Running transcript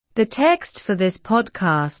The text for this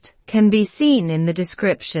podcast can be seen in the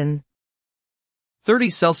description. 30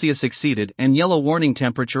 Celsius exceeded and yellow warning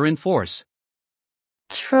temperature in force.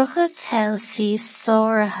 Trúchad Celsius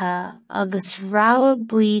sóirithe agus rogha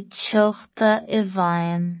buí teachta I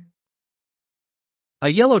bhfeidhm. A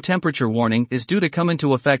yellow temperature warning is due to come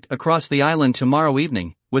into effect across the island tomorrow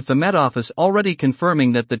evening, with the Met Office already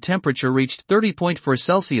confirming that the temperature reached 30.4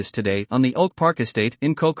 Celsius today on the Oak Park estate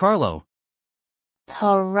in Cocarlo.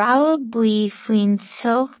 Tá rogha buí faoin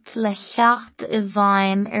teacht le ceacht I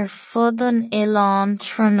bhfeidhm fud an Oileán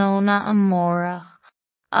Tráthnóna Amórach,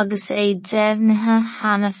 agus é deimhithe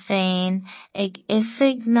cheana féin ag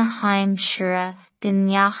oifig na Haimsire go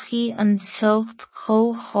ndeachaí an teacht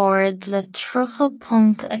chomhdháirid le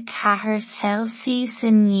 3.4 Celsius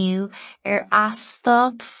inniu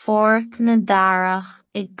astáit Fórc na Dárach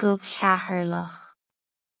I go ceathrlach.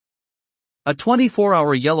 A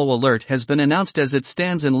 24-hour yellow alert has been announced as it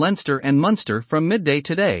stands in Leinster and Munster from midday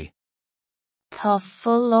today. Tá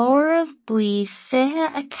folóireamh buí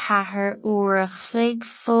 24 uair chuig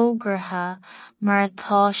fógratha mar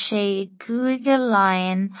tá sé I 2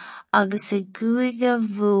 laghad agus I 2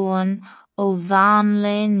 bhuan ó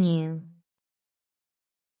Bheanla inniu.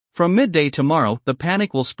 From midday tomorrow, the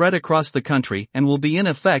panic will spread across the country and will be in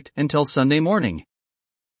effect until Sunday morning.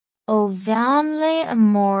 Ó Bheanla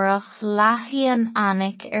Amórach leathí an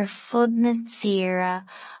Anak fud na tíre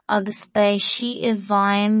agus béisí I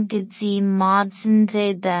bhfeidhm go dtí maidin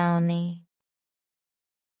de Domhnaí.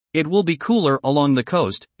 It will be cooler along the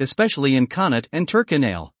coast, especially in Connacht and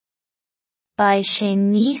Tyrconnell. Ba sé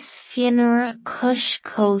níos fionnuair cúis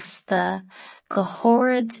cósta go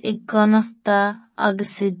háirid I gconnachta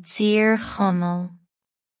agus I dtír chonal.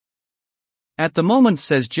 At the moment,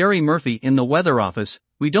 says Jerry Murphy in the Weather Office,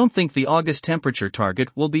 we don't think the August temperature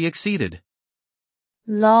target will be exceeded.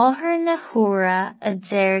 Láthair na huaire a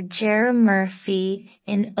deir Jerry Murphy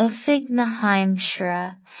in oifig na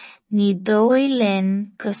Haimsire, ní dóigh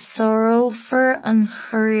linn go sorófar an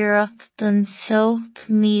chóireacht don teacht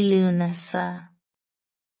mílúnasa.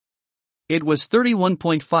 It was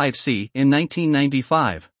 31.5 C in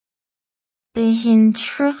 1995. Bhíonn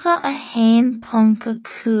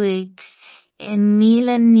 31.5 in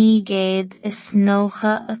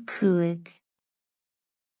 1995.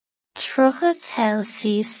 Trúchad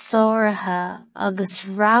Celsius sóirithe agus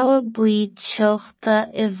rogha buí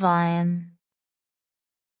teachta I bhfeidhm.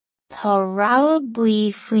 Tá rogha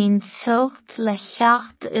buí faoin teacht le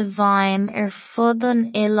ceacht I bhfeidhm fud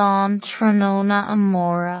an Oileán Tráthnóna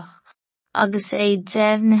Amórach, agus é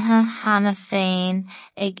deimhithe cheana féin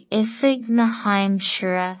ag oifig na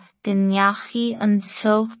Haimsire go ndeachaí an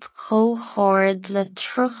teacht chomhdháirid le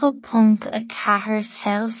 3.4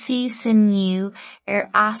 Celsius inniu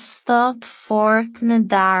astáit Fórc na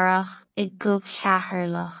Dárach I go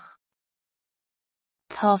ceathrlach.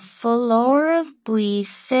 Tá folóireamh buí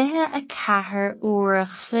 24 uair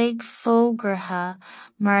chuig fógratha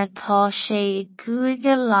mar tá sé I 2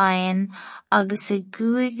 laghad agus I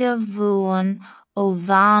 2 bhuan ó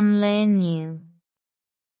Bheanla inniu.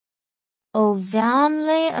 Ó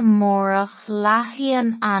Bheanla Amórach leathí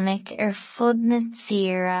an Anak fud na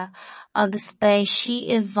tíre agus béisí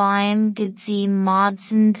I bhfeidhm go dtí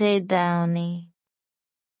maidin de Domhnaí.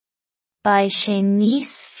 Ba sé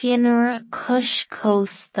níos fionnuair cúis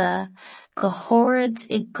cósta go háirid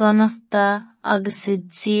I gconnachta agus I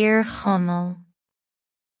dtír chonal.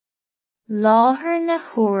 Láthair na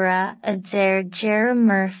huaire a deir Jerry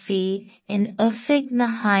Murphy in oifig na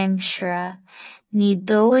Haimsire, ní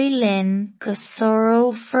dóigh linn go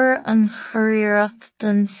sorófar an chóireacht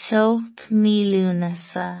don teacht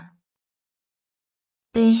mílúnasa.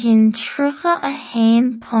 Bhíonn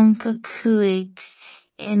 31.5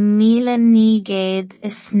 in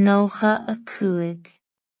 1995.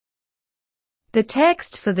 The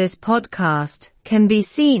text for this podcast can be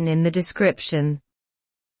seen in the description.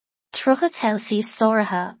 Trúchad Celsius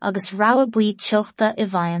sóirithe agus rogha buí teachta I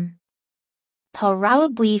bhfeidhm. Tá rogha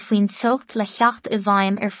buí faoin teacht le ceacht I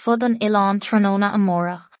bhfeidhm fud an Oileán Tráthnóna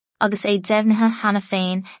Amórach, agus é deimhithe cheana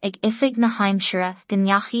féin ag oifig na Haimsire go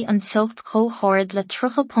ndeachaí an teacht chomhdháirid le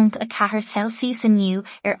 3.4 Celsius inniu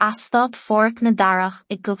astáit Fórc na Dárach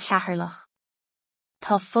I go ceathrlach.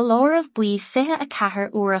 Tá folóireamh buí 24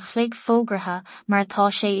 uair chuig fógratha mar tá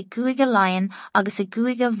sé I 2 laghad agus I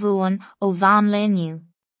 2 bhuan ó Bheanla inniu.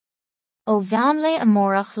 Ó Bheanla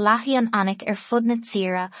Amórach leathí an Anak fud na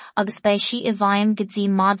tíre agus béisí I bhfeidhm go dtí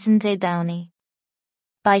maidin de Domhnaí.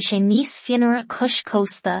 Ba sé níos fionnuair cúis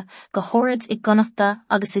cósta go háirid I gconnachta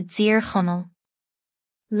agus I dtír chonal.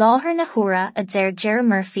 Láthair na huaire a deir Jerry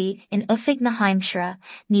Murphy in oifig na Haimsire,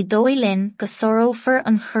 ní dóigh linn go sorófar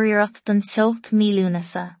an chóireacht don teacht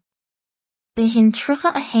mílúnasa. Bhíonn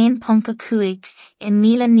 35 i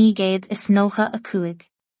míle nígéad is nócha a cúig.